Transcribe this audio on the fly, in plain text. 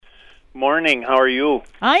Morning. How are you?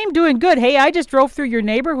 I'm doing good. Hey, I just drove through your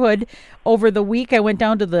neighborhood over the week. I went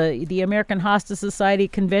down to the American Hospice Society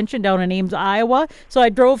convention down in Ames, Iowa. So I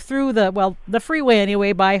drove through the freeway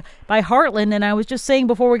anyway by Heartland, and I was just saying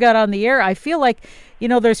before we got on the air, I feel like,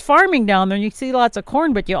 there's farming down there and you see lots of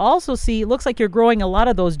corn, but you also see, it looks like you're growing a lot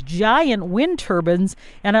of those giant wind turbines,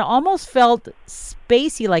 and I almost felt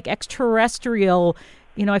spacey, like extraterrestrial.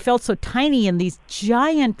 I felt so tiny in these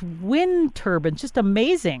giant wind turbines. Just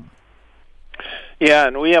amazing. Yeah,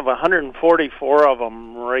 and we have 144 of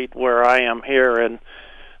them right where I am here, and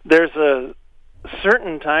there's a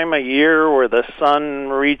certain time of year where the sun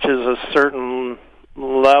reaches a certain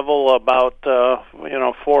level about 4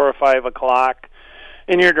 or 5 o'clock,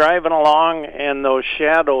 and you're driving along and those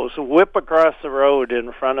shadows whip across the road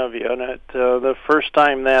in front of you, and the first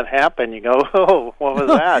time that happened you go, oh, what was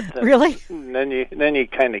that? Really? And then you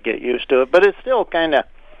kind of get used to it, but it's still kind of,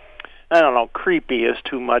 I don't know, creepy is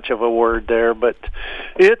too much of a word there, but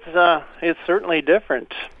it's certainly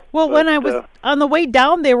different. Well, when I was on the way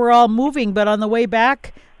down, they were all moving, but on the way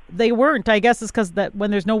back, they weren't. I guess it's because that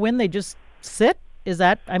when there's no wind, they just sit.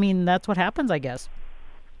 That's what happens, I guess.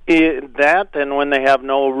 That and when they have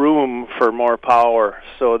no room for more power,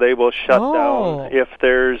 so they will shut down. If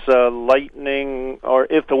there's lightning or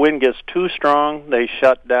if the wind gets too strong, they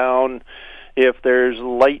shut down. If there's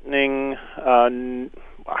lightning,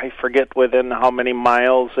 I forget within how many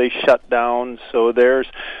miles they shut down.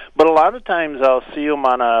 But a lot of times I'll see them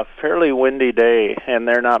on a fairly windy day, and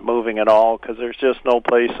they're not moving at all because there's just no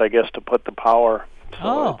place, I guess, to put the power.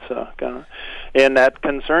 So and that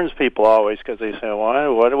concerns people always because they say,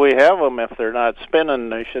 why do we have them if they're not spinning?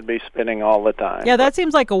 They should be spinning all the time. Yeah, that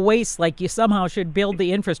seems like a waste, like you somehow should build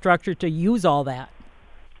the infrastructure to use all that.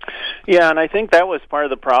 Yeah, and I think that was part of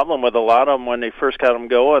the problem with a lot of them when they first got them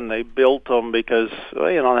going. They built them because,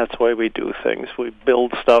 that's the way we do things. We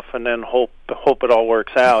build stuff and then hope it all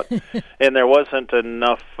works out. And there wasn't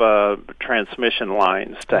enough transmission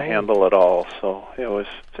lines to handle it all. So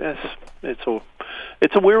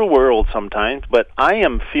it's a weird world sometimes. But I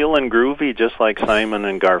am feeling groovy just like Simon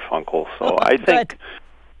and Garfunkel. So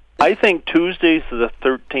I think Tuesdays the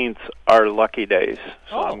 13th are lucky days,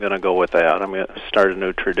 so I'm going to go with that. I'm going to start a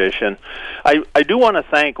new tradition. I do want to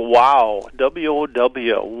thank WOW,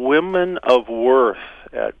 W-O-W, Women of Worth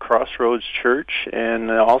at Crossroads Church,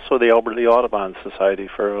 and also the Albert Lee Audubon Society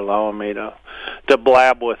for allowing me to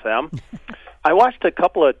blab with them. I watched a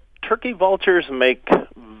couple of turkey vultures make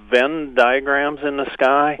Venn diagrams in the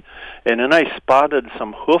sky, and then I spotted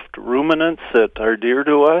some hoofed ruminants that are dear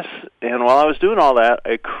to us, and while I was doing all that,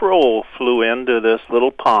 a crow flew into this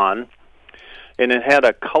little pond, and it had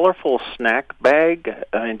a colorful snack bag,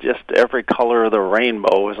 and just every color of the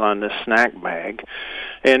rainbow was on this snack bag,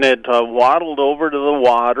 and it waddled over to the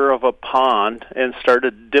water of a pond and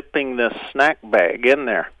started dipping this snack bag in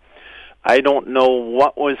there. I don't know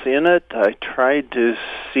what was in it. I tried to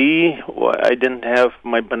see. I didn't have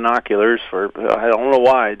my binoculars I don't know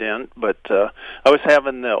why I didn't, but I was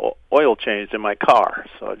having the oil changed in my car,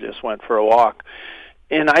 so I just went for a walk.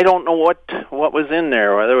 And I don't know what was in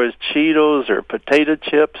there, whether it was Cheetos or potato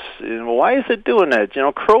chips. And why is it doing that?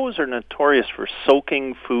 Crows are notorious for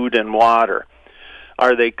soaking food in water.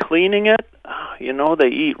 Are they cleaning it? They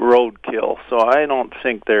eat roadkill, so I don't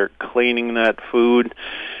think they're cleaning that food.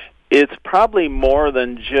 It's probably more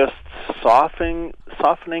than just softening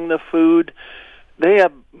the food. They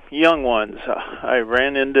have young ones. I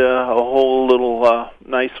ran into a whole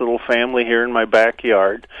nice little family here in my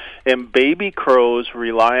backyard, and baby crows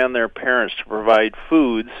rely on their parents to provide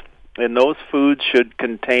foods, and those foods should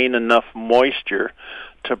contain enough moisture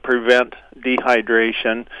to prevent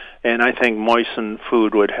dehydration, and I think moistened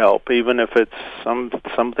food would help, even if it's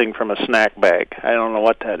something from a snack bag. I don't know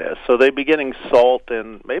what that is. So they'd be getting salt,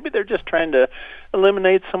 and maybe they're just trying to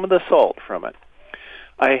eliminate some of the salt from it.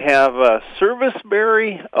 I have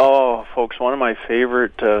serviceberry. Oh, folks, one of my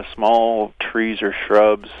favorite small trees or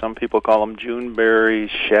shrubs. Some people call them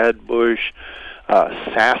Juneberry, shadbush,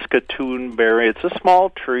 Saskatoon berry. It's a small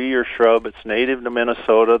tree or shrub. It's native to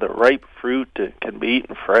Minnesota. The ripe fruit can be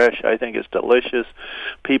eaten fresh. I think it's delicious.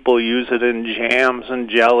 People use it in jams and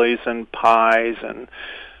jellies and pies. And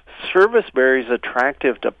serviceberry is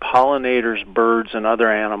attractive to pollinators, birds, and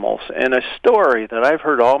other animals. And a story that I've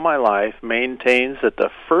heard all my life maintains that the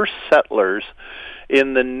first settlers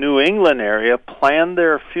in the New England area planned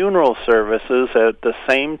their funeral services at the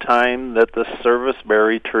same time that the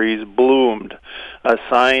serviceberry trees bloomed, a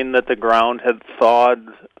sign that the ground had thawed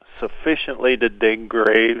sufficiently to dig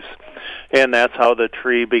graves, and that's how the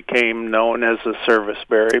tree became known as the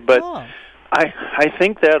serviceberry. But I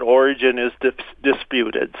think that origin is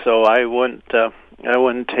disputed, so I wouldn't I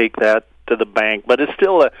wouldn't take that to the bank, but it's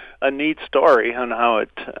still a neat story on how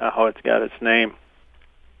it's got its name.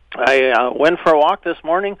 I went for a walk this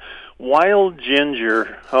morning. Wild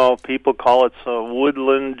ginger. Oh, people call it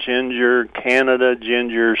woodland ginger, Canada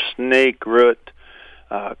ginger, snake root,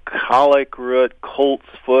 colic root, colt's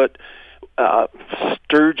foot,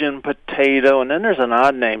 sturgeon potato, and then there's an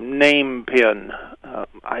odd name pin.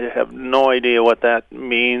 I have no idea what that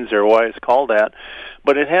means or why it's called that,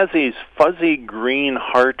 but it has these fuzzy green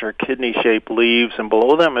heart or kidney-shaped leaves, and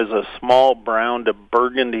below them is a small brown to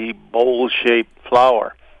burgundy bowl-shaped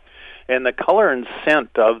flower. And the color and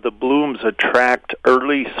scent of the blooms attract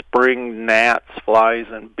early spring gnats, flies,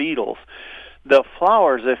 and beetles. The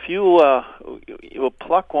flowers, if you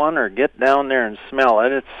pluck one or get down there and smell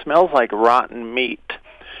it, it smells like rotten meat,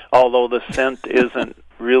 although the scent isn't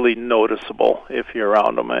really noticeable if you're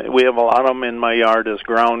around them. We have a lot of them in my yard as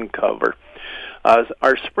ground cover.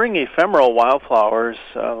 Our spring ephemeral wildflowers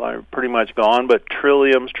are pretty much gone, but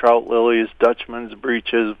trilliums, trout lilies, Dutchman's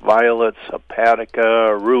breeches, violets,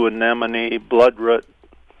 hepatica, rue anemone, bloodroot,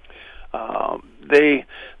 they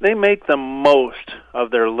make the most of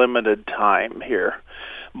their limited time here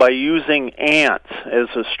by using ants as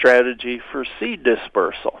a strategy for seed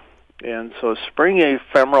dispersal. And so spring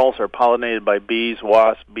ephemerals are pollinated by bees,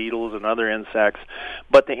 wasps, beetles, and other insects,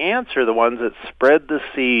 but the ants are the ones that spread the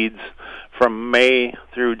seeds from May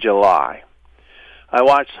through July. I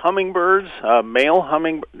watched hummingbirds, male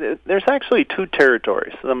hummingbird. There's actually two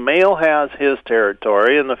territories. The male has his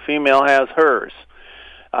territory, and the female has hers.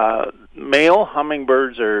 Male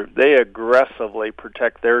hummingbirds they aggressively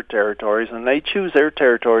protect their territories, and they choose their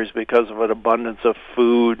territories because of an abundance of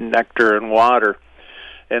food, nectar, and water.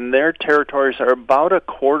 And their territories are about a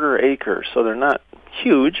quarter acre, so they're not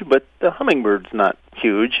huge, but the hummingbird's not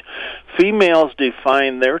huge. Females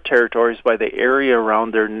define their territories by the area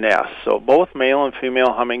around their nests. So both male and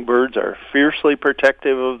female hummingbirds are fiercely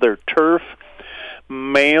protective of their turf.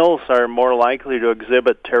 Males are more likely to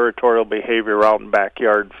exhibit territorial behavior around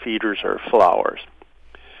backyard feeders or flowers.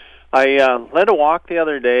 I led a walk the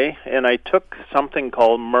other day, and I took something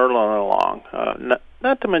called Merlin along.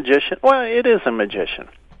 Not the magician. Well, it is a magician.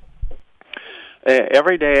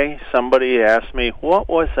 Every day somebody asks me, what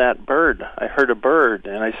was that bird? I heard a bird,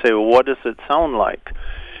 and I say, well, what does it sound like?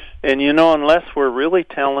 And unless we're really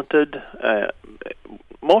talented,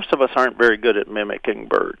 most of us aren't very good at mimicking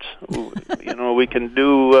birds. We can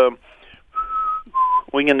do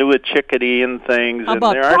a chickadee and things. How and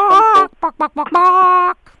about there are some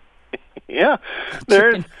bark? Yeah,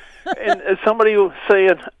 there's and somebody was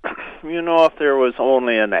saying, if there was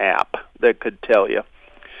only an app that could tell you.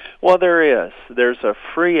 Well, there is. There's a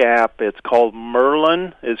free app. It's called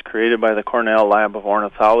Merlin. It's created by the Cornell Lab of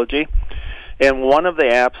Ornithology. And one of the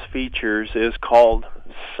app's features is called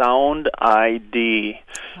Sound ID,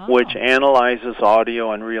 which analyzes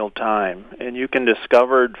audio in real time. And you can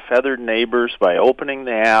discover feathered neighbors by opening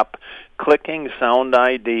the app, clicking Sound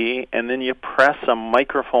ID, and then you press a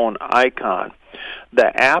microphone icon.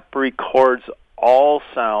 The app records all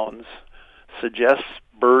sounds, suggests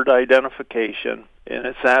bird identification, and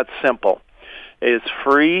it's that simple. It's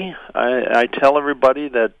free. I tell everybody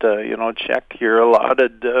that, check your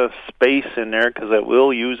allotted space in there because it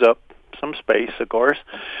will use up some space, of course.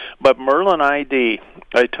 But Merlin ID,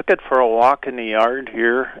 I took it for a walk in the yard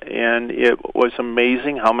here, and it was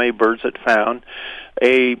amazing how many birds it found.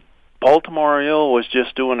 A Baltimore Oriole was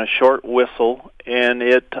just doing a short whistle, and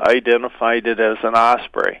it identified it as an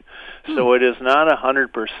osprey. So it is not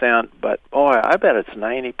 100%, but boy, I bet it's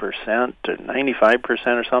 90% or 95%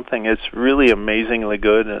 or something. It's really amazingly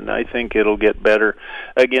good, and I think it'll get better.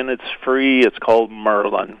 Again, it's free. It's called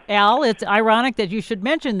Merlin. Al, it's ironic that you should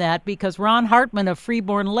mention that because Ron Hartman of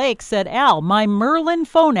Freeborn Lake said, Al, my Merlin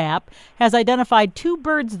phone app has identified two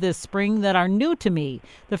birds this spring that are new to me.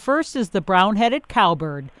 The first is the brown-headed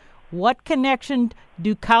cowbird. What connection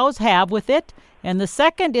do cows have with it? And the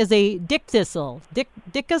second is a dick thistle. Dick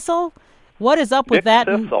thistle? What is up with that?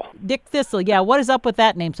 Dick thistle. Yeah, what is up with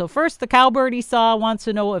that name? So first, the cowbird he saw wants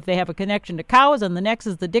to know if they have a connection to cows, and the next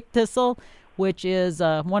is the dick thistle, which is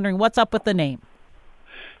wondering what's up with the name.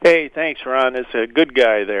 Hey, thanks, Ron. It's a good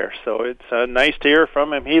guy there, so it's nice to hear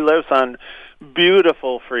from him. He lives on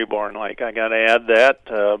beautiful Freeborn Lake. I got to add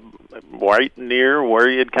that, right near where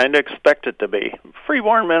you'd kind of expect it to be,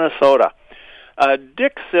 Freeborn, Minnesota.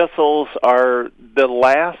 Dick thistles are the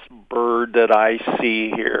last bird that I see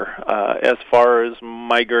here as far as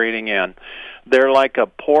migrating in. They're like a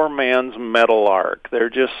poor man's meadowlark. They're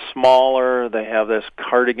just smaller. They have this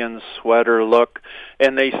cardigan sweater look,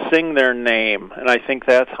 and they sing their name. And I think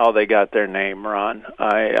that's how they got their name, Ron.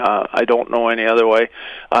 I don't know any other way.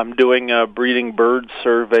 I'm doing a breeding bird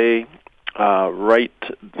survey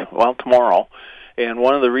tomorrow. And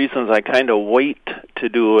one of the reasons I kind of wait to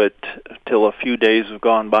do it till a few days have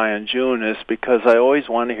gone by in June is because I always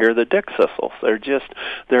want to hear the dickcissels.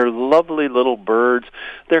 They're lovely little birds.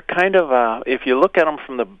 They're kind of if you look at them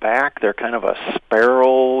from the back, they're kind of a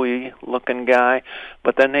sparrowy looking guy,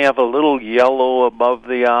 but then they have a little yellow above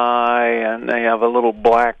the eye, and they have a little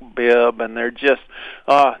black bib, and they're just,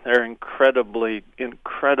 they're incredibly,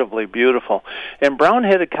 incredibly beautiful. And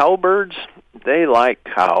brown-headed cowbirds, they like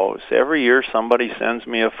cows. Every year somebody sends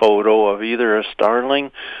me a photo of either a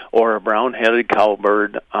starling or a brown-headed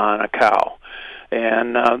cowbird on a cow.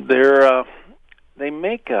 And they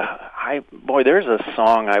make there's a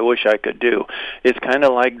song I wish I could do. It's kind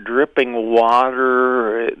of like dripping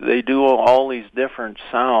water. They do all these different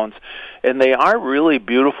sounds, and they are really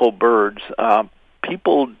beautiful birds.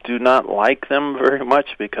 People do not like them very much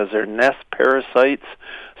because they're nest parasites,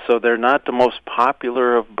 so they're not the most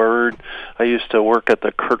popular of bird. I used to work at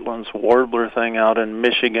the Kirtland's Warbler thing out in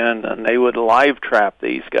Michigan, and they would live trap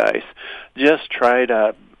these guys. Just try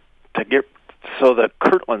to get so the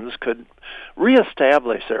Kirtlands could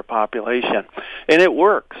reestablish their population. And it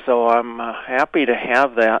works, so I'm happy to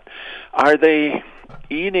have that. Are they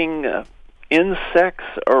eating insects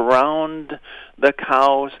around the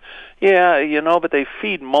cows? Yeah, but they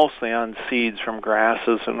feed mostly on seeds from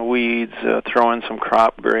grasses and weeds, throw in some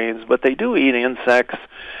crop grains, but they do eat insects,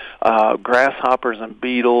 grasshoppers and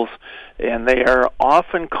beetles, and they are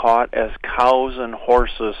often caught as cows and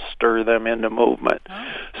horses stir them into movement.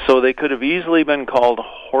 So they could have easily been called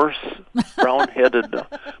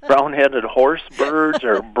brown-headed horse birds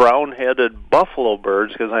or brown-headed buffalo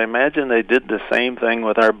birds, because I imagine they did the same thing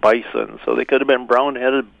with our bison. So they could have been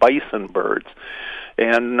brown-headed bison birds.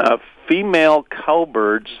 And female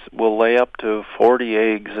cowbirds will lay up to 40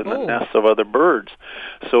 eggs in the nests of other birds.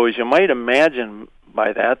 So as you might imagine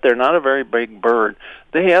by that, they're not a very big bird.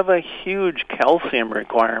 They have a huge calcium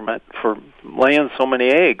requirement for laying so many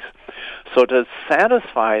eggs. So to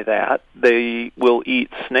satisfy that, they will eat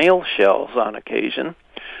snail shells on occasion,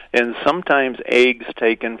 and sometimes eggs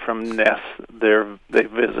taken from nests they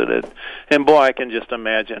visited. And boy, I can just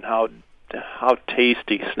imagine how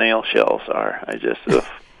tasty snail shells are.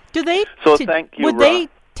 Do they? So thank you. Would they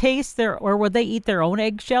taste would they eat their own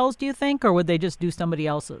eggshells, do you think, or would they just do somebody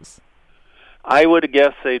else's? I would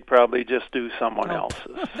guess they'd probably just do someone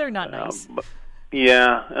else's. They're not nice.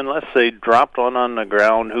 Yeah, unless they dropped one on the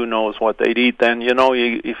ground, who knows what they'd eat then.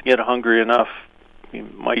 If you get hungry enough, you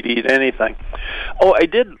might eat anything. Oh, I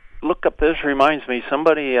did look up, this reminds me,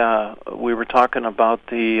 somebody, we were talking about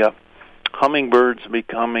the hummingbirds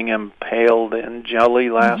becoming impaled in jelly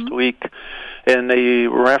last week, and they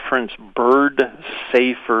referenced Bird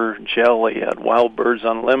Safer jelly at Wild Birds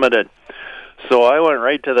Unlimited. So I went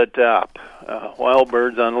right to the top, Wild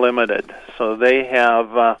Birds Unlimited. So they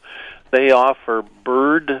have, they offer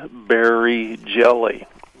birdberry jelly.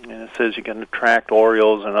 And it says you can attract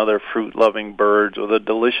orioles and other fruit-loving birds with a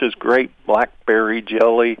delicious grape blackberry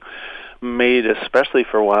jelly made especially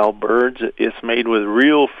for wild birds. It's made with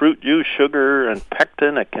real fruit juice, sugar, and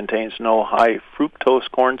pectin. It contains no high fructose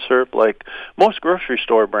corn syrup like most grocery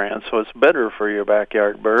store brands, so it's better for your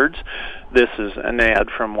backyard birds. This is an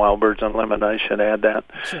ad from Wild Birds Unlimited. I should add that.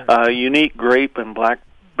 Sure. Unique grape and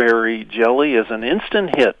blackberry jelly is an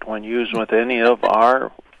instant hit when used with any of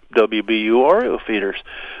our WBU Oreo feeders.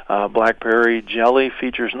 Blackberry jelly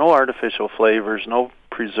features no artificial flavors, no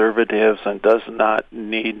preservatives, and does not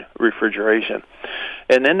need refrigeration.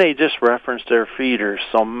 And then they just referenced their feeders.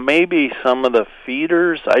 So maybe some of the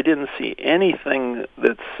feeders, I didn't see anything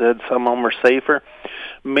that said some of them were safer.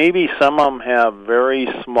 Maybe some of them have very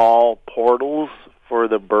small portals for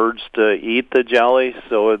the birds to eat the jelly,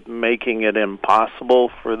 so it's making it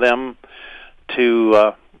impossible for them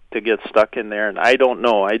to get stuck in there. And I don't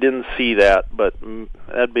know. I didn't see that, but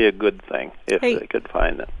that'd be a good thing if they could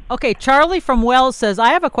find it. Okay, Charlie from Wells says, I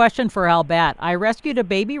have a question for Al Batt. I rescued a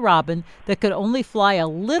baby robin that could only fly a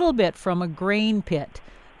little bit from a grain pit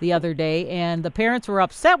the other day, and the parents were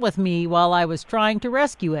upset with me while I was trying to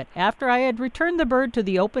rescue it. After I had returned the bird to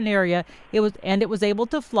the open area, it was able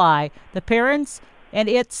to fly. The parents and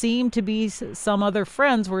it seemed to be some other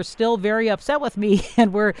friends were still very upset with me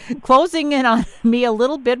and were closing in on me a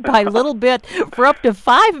little bit by little bit for up to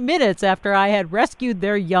 5 minutes after I had rescued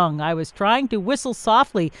their young. I was trying to whistle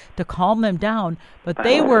softly to calm them down, but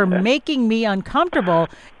they were making me uncomfortable.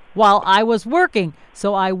 while I was working,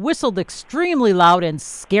 so I whistled extremely loud and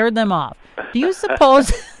scared them off. Do you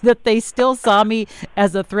suppose that they still saw me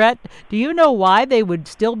as a threat? Do you know why they would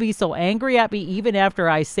still be so angry at me even after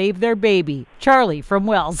I saved their baby? Charlie from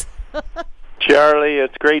Wells. Charlie,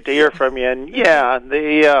 it's great to hear from you. And yeah,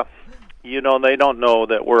 they don't know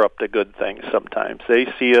that we're up to good things sometimes.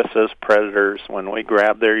 They see us as predators when we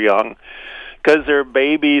grab their young, because their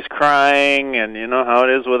baby's crying, and you know how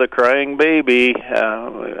it is with a crying baby.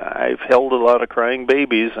 I've held a lot of crying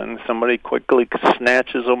babies, and somebody quickly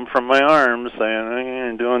snatches them from my arms, saying,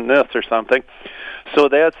 "You're doing this" or something. So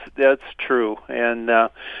that's true, and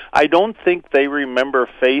I don't think they remember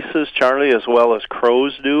faces, Charlie, as well as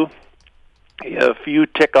crows do. If you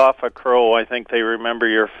tick off a crow, I think they remember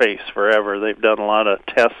your face forever. They've done a lot of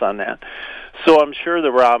tests on that. So I'm sure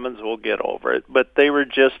the robins will get over it. But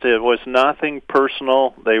it was nothing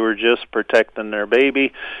personal. They were just protecting their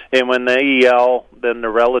baby. And when they yell, then the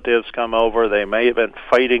relatives come over. They may have been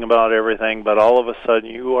fighting about everything, but all of a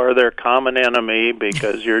sudden you are their common enemy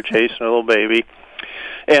because you're chasing a little baby.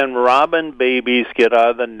 And robin babies get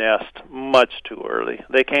out of the nest much too early.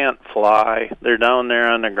 They can't fly. They're down there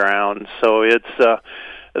on the ground. So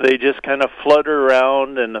they just kind of flutter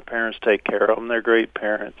around, and the parents take care of them. They're great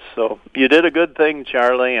parents. So you did a good thing,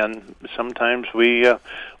 Charlie, and sometimes we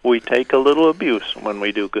take a little abuse when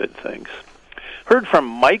we do good things. Heard from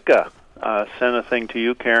Micah, sent a thing to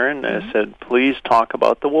you, Karen, said, please talk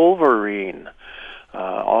about the wolverine.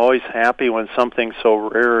 Always happy when something so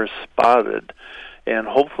rare is spotted. And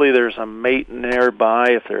hopefully there's a mate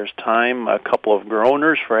nearby if there's time, a couple of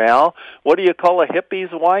groaners for Al. What do you call a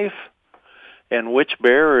hippie's wife? And which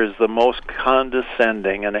bear is the most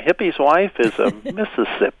condescending? And a hippie's wife is a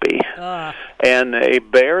Mississippi. And a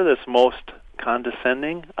bear that's most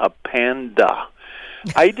condescending, a panda.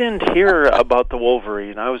 I didn't hear about the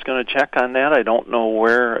wolverine. I was going to check on that. I don't know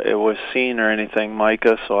where it was seen or anything,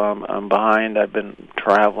 Micah, so I'm behind. I've been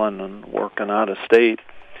traveling and working out of state.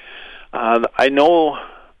 I know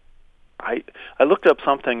I looked up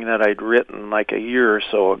something that I'd written like a year or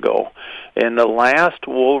so ago, and the last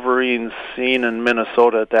wolverine seen in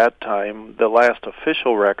Minnesota at that time, the last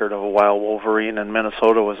official record of a wild wolverine in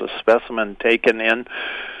Minnesota was a specimen taken in,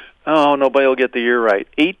 nobody will get the year right,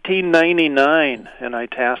 1899 in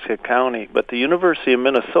Itasca County. But the University of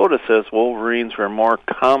Minnesota says wolverines were more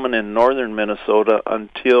common in northern Minnesota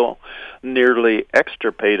until nearly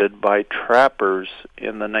extirpated by trappers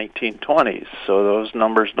in the 1920s. So those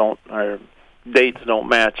dates don't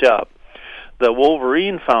match up. The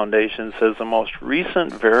Wolverine Foundation says the most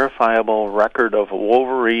recent verifiable record of a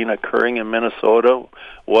wolverine occurring in Minnesota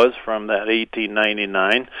was from that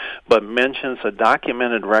 1899, but mentions a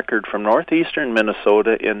documented record from northeastern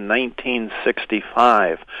Minnesota in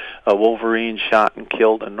 1965. A wolverine shot and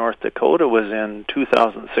killed in North Dakota was in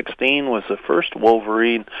 2016, was the first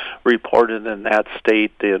wolverine reported in that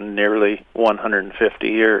state in nearly 150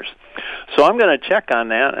 years. So I'm going to check on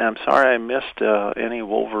that, and I'm sorry I missed any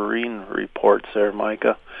wolverine reports there,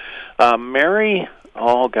 Micah. Mary,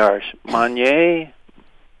 Monnier,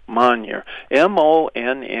 Monnier,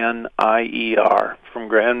 from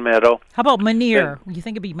Grand Meadow. How about Manier? You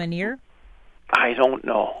think it'd be Manier? I don't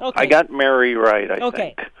know. Okay. I got Mary right, I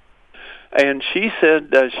think. And she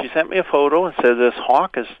said, she sent me a photo and said this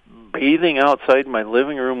hawk is bathing outside my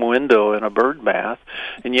living room window in a bird bath.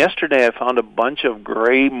 And yesterday I found a bunch of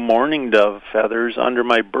gray mourning dove feathers under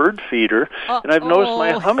my bird feeder, and I've noticed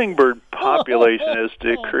my hummingbird population has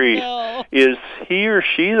decreased. No. Is he or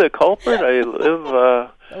she the culprit? I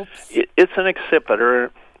live... it's an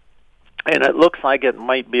accipitor, and it looks like it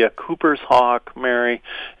might be a Cooper's hawk, Mary,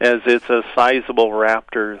 as it's a sizable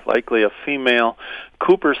raptor, likely a female.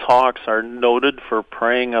 Cooper's hawks are noted for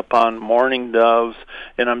preying upon mourning doves,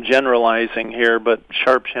 and I'm generalizing here, but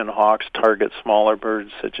sharp-shinned hawks target smaller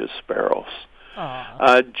birds such as sparrows.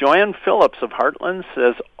 Joanne Phillips of Heartland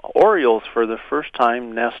says orioles for the first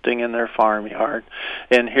time nesting in their farmyard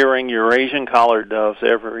and hearing Eurasian collared doves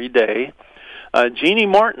every day. Jeannie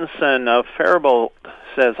Mortensen of Faribault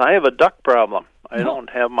says, I have a duck problem. I don't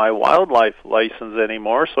have my wildlife license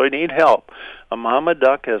anymore, so I need help. A mama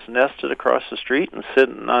duck has nested across the street and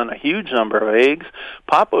sitting on a huge number of eggs.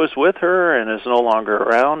 Papa was with her and is no longer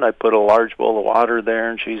around. I put a large bowl of water there,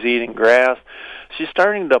 and she's eating grass. She's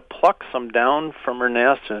starting to pluck some down from her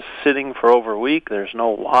nest and is sitting for over a week. There's no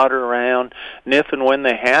water around. And if and when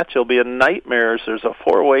they hatch, it'll be a nightmare. There's a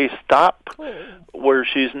four-way stop where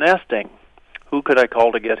she's nesting. Who could I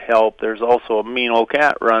call to get help? There's also a mean old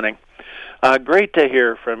cat running. Great to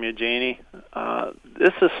hear from you, Jeannie.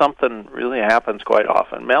 This is something really happens quite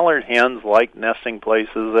often. Mallard hens like nesting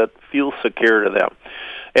places that feel secure to them.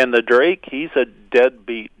 And the drake, he's a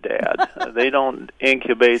deadbeat dad. They don't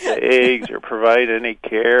incubate the eggs or provide any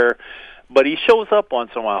care. But he shows up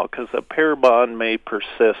once in a while because the pair bond may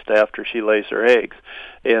persist after she lays her eggs.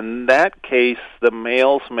 In that case, the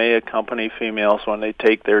males may accompany females when they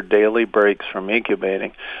take their daily breaks from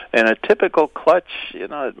incubating. And a typical clutch,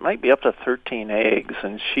 it might be up to 13 eggs,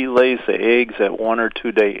 and she lays the eggs at 1 or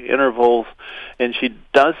 2 day intervals, and she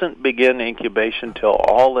doesn't begin incubation till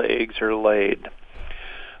all the eggs are laid.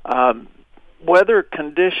 Weather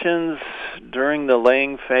conditions during the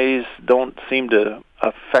laying phase don't seem to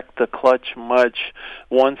affect the clutch much.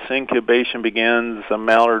 Once incubation begins, the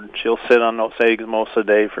mallard, she'll sit on those eggs most of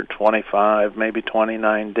the day for 25, maybe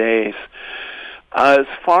 29 days. As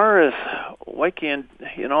far as waking,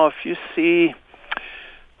 if you see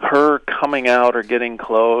her coming out or getting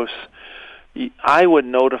close, I would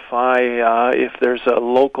notify if there's a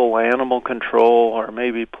local animal control or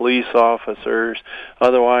maybe police officers.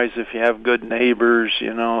 Otherwise, if you have good neighbors,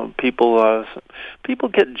 people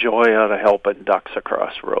get joy out of helping ducks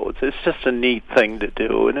across roads. It's just a neat thing to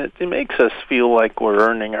do, and it makes us feel like we're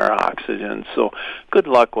earning our oxygen. So good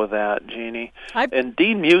luck with that, Jeannie. And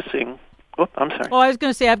demusing. Oh, I'm sorry. Oh, I was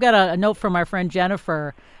going to say, I've got a note from our friend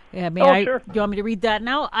Jennifer. Yeah, sure. Do you want me to read that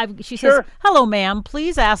now? She Sure. says, "Hello, ma'am.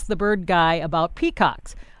 Please ask the bird guy about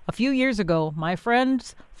peacocks. A few years ago, my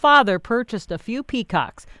friend's father purchased a few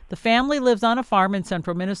peacocks. The family lives on a farm in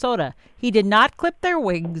central Minnesota. He did not clip their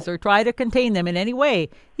wings or try to contain them in any way.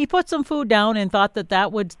 He put some food down and thought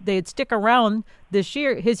they'd stick around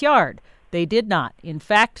his yard. They did not, in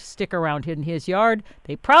fact, stick around in his yard.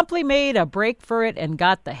 They promptly made a break for it and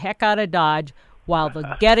got the heck out of Dodge while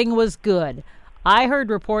the getting was good. I heard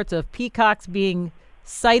reports of peacocks being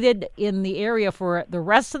sighted in the area for the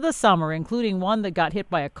rest of the summer, including one that got hit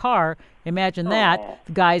by a car. Imagine that,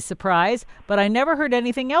 the guy's surprise. But I never heard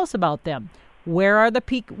anything else about them. Where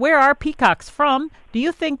are peacocks from? Do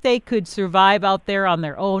you think they could survive out there on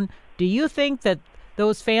their own? Do you think that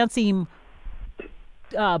those fancy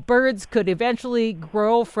birds could eventually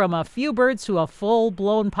grow from a few birds to a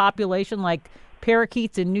full-blown population like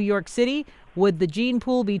parakeets in New York City? Would the gene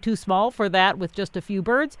pool be too small for that with just a few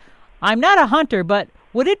birds? I'm not a hunter, but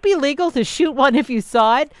would it be legal to shoot one if you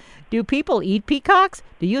saw it? Do people eat peacocks?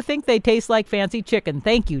 Do you think they taste like fancy chicken?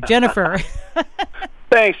 Thank you, Jennifer."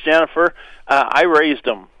 Thanks, Jennifer. I raised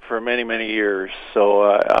them for many, many years,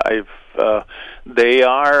 so they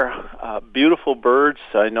are beautiful birds.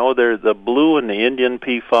 I know they're the blue and the Indian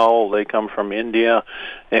peafowl. They come from India,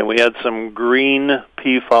 and we had some green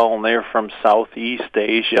peafowl, and they're from Southeast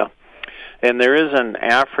Asia. And there is an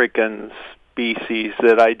African species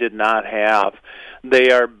that I did not have. They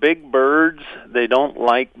are big birds. They don't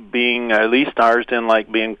like being, at least ours didn't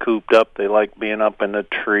like being cooped up. They like being up in the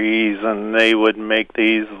trees, and they would make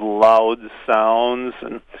these loud sounds.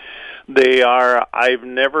 And I've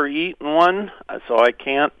never eaten one, so I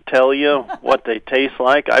can't tell you what they taste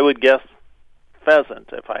like. I would guess pheasant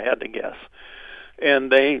if I had to guess.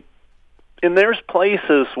 And there's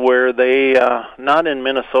places where they, not in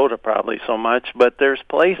Minnesota probably so much, but there's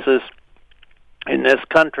places in this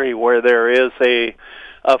country where there is a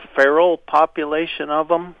feral population of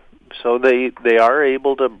them, so they are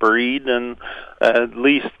able to breed and at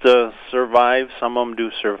least survive. Some of them do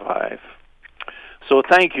survive. So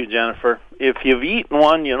thank you, Jennifer. If you've eaten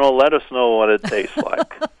one, let us know what it tastes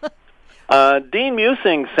like. Dean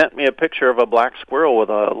Musing sent me a picture of a black squirrel with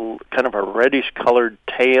a kind of a reddish-colored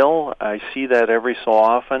tail. I see that every so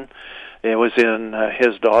often. It was in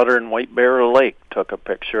his daughter in White Bear Lake took a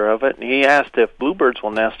picture of it, and he asked if bluebirds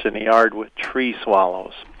will nest in a yard with tree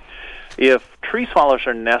swallows. If tree swallows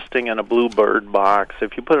are nesting in a bluebird box,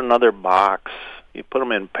 if you put another box, you put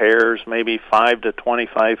them in pairs, maybe 5 to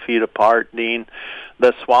 25 feet apart, Dean,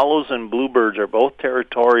 the swallows and bluebirds are both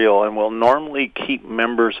territorial and will normally keep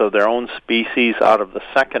members of their own species out of the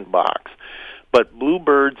second box. But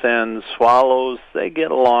bluebirds and swallows, they get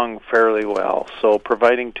along fairly well. So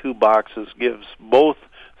providing 2 boxes gives both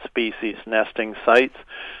species nesting sites.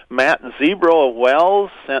 Matt Zebro of Wells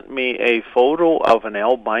sent me a photo of an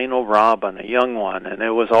albino robin, a young one, and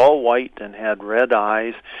it was all white and had red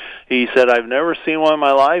eyes. He said, "I've never seen one in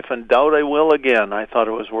my life and doubt I will again." I thought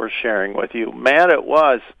it was worth sharing with you. Matt, it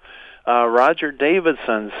was. Roger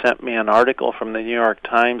Davidson sent me an article from the New York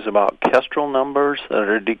Times about kestrel numbers that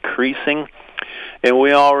are decreasing. And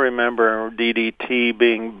we all remember DDT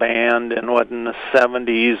being banned in the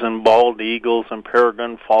 70s, and bald eagles and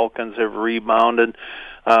peregrine falcons have rebounded.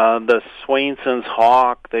 The Swainson's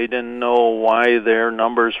hawk, they didn't know why their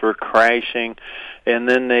numbers were crashing, and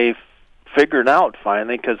then they figured out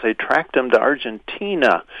finally because they tracked them to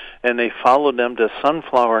Argentina and they followed them to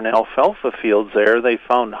sunflower and alfalfa fields there. They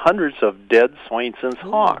found hundreds of dead Swainson's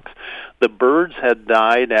hawks. The birds had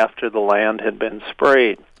died after the land had been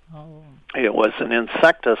sprayed. It was an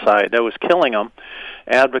insecticide that was killing them.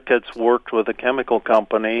 Advocates worked with a chemical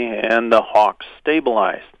company and the hawks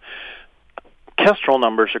stabilized. Kestrel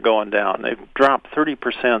numbers are going down. They've dropped 30%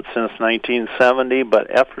 since 1970, but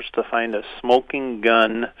efforts to find a smoking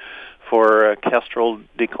gun for kestrel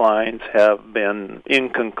declines have been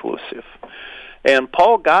inconclusive. And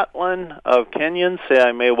Paul Gotlin of Kenyon say,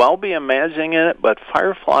 I may well be imagining it, but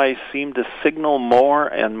fireflies seem to signal more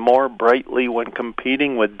and more brightly when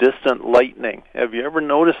competing with distant lightning. Have you ever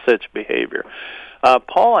noticed such behavior?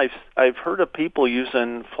 Paul, I've heard of people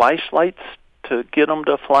using flashlights to get them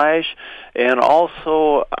to flash, and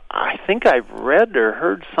also I think I've read or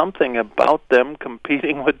heard something about them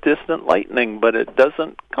competing with distant lightning, but it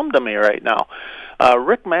doesn't come to me right now.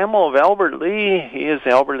 Rick Mammal of Albert Lee, he is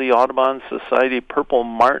the Albert Lee Audubon Society Purple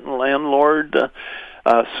Martin landlord,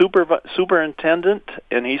 superintendent,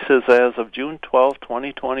 and he says as of June 12,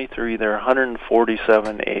 2023, there are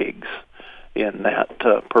 147 eggs in that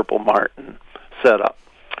Purple Martin setup.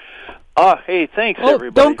 Hey, thanks,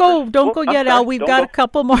 everybody. Don't go yet, Al. We've got a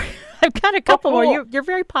couple more. I've got a couple more. You're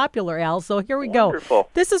very popular, Al, so here we go.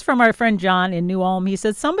 This is from our friend John in New Ulm. He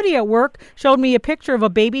says, somebody at work showed me a picture of a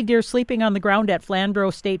baby deer sleeping on the ground at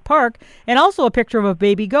Flandreau State Park and also a picture of a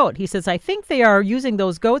baby goat. He says, I think they are using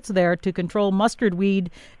those goats there to control mustard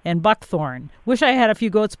weed and buckthorn. Wish I had a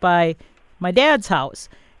few goats by my dad's house.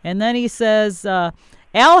 And then he says,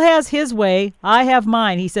 Al has his way. I have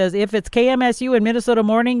mine. He says, if it's KMSU in Minnesota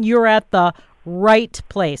Morning, you're at the right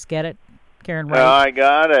place. Get it, Karen? Right? I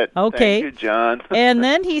got it. Okay. Thank you, John. And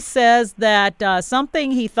then he says that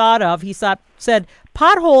something he thought of, said,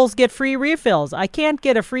 potholes get free refills. I can't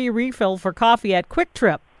get a free refill for coffee at Quick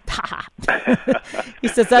Trip. He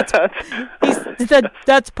says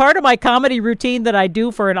that's part of my comedy routine that I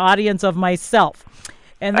do for an audience of myself.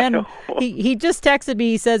 And then he just texted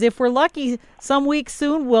me. He says, if we're lucky, some weeks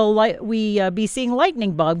soon we'll be seeing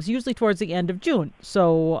lightning bugs, usually towards the end of June.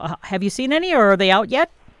 So have you seen any, or are they out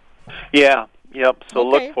yet? Yeah, yep. So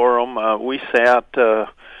look for them. We sat by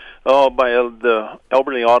the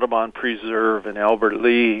Albert Lee Audubon Preserve in Albert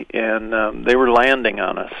Lee, and they were landing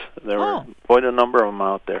on us. There were quite a number of them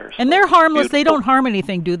out there. And they're harmless. Beautiful. They don't harm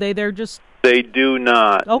anything, do they? They're just... They do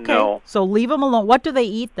not. Okay, no. So leave them alone. What do they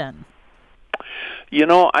eat then? You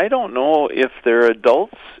know, I don't know if they're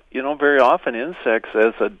adults. You know, very often insects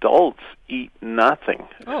as adults eat nothing.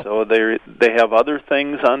 So they have other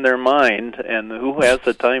things on their mind, and who has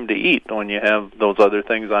the time to eat when you have those other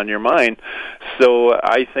things on your mind? So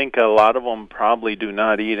I think a lot of them probably do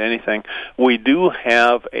not eat anything. We do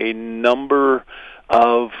have a number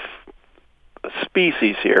of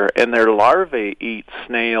species here, and their larvae eat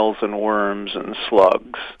snails and worms and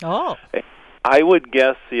slugs. Oh. I would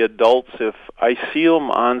guess the adults, if I see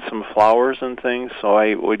them on some flowers and things, so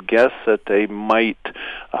I would guess that they might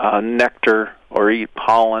nectar or eat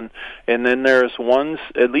pollen. And then there's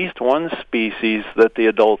at least one species that the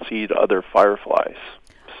adults eat other fireflies.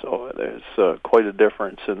 So there's quite a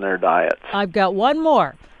difference in their diets. I've got one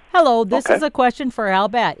more. Hello, this is a question for Al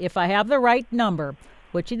Batt. If I have the right number,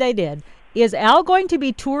 which they did, is Al going to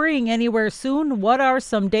be touring anywhere soon? What are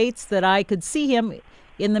some dates that I could see him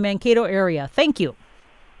in the Mankato area? Thank you.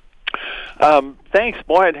 Thanks.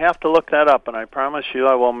 Boy, I'd have to look that up, and I promise you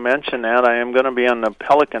I will mention that. I am going to be on the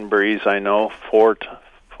Pelican Breeze, I know, 4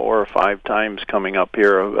 or 5 times coming up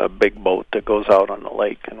here, a big boat that goes out on the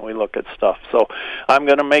lake, and we look at stuff. So I'm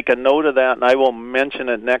going to make a note of that, and I will mention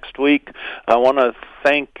it next week. I want to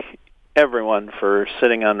thank everyone for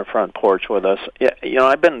sitting on the front porch with us. Yeah, you know,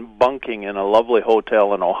 I've been bunking in a lovely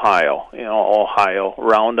hotel in Ohio. You know, Ohio,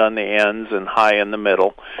 round on the ends and high in the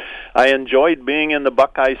middle. I enjoyed being in the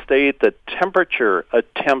Buckeye State. The temperature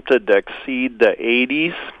attempted to exceed the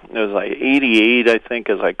 80s. It was like 88, I think,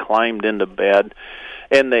 as I climbed into bed.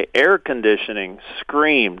 And the air conditioning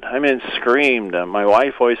screamed. I mean, screamed. My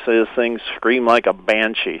wife always says things scream like a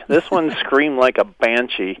banshee. This one screamed like a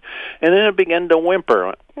banshee. And then it began to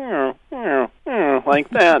whimper, like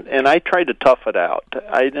that. And I tried to tough it out.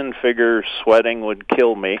 I didn't figure sweating would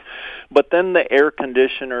kill me. But then the air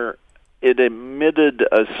conditioner, it emitted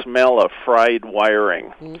a smell of fried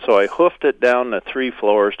wiring. So I hoofed it down the 3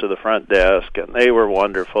 floors to the front desk, and they were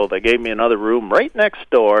wonderful. They gave me another room right next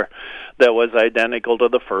door that was identical to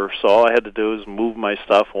the first, so all I had to do was move my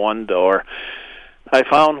stuff one door. I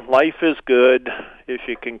found life is good. if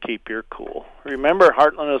you can keep your cool. Remember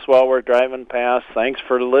Heartland as well. We're driving past. Thanks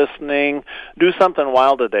for listening. Do something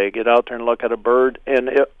wild today. Get out there and look at a bird. And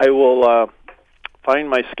I will find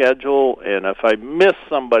my schedule, and if I miss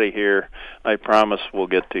somebody here, I promise we'll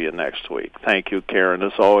get to you next week. Thank you, Karen.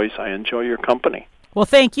 As always, I enjoy your company. Well,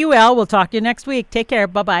 thank you, Al. We'll talk to you next week. Take care.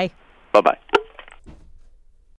 Bye-bye. Bye-bye.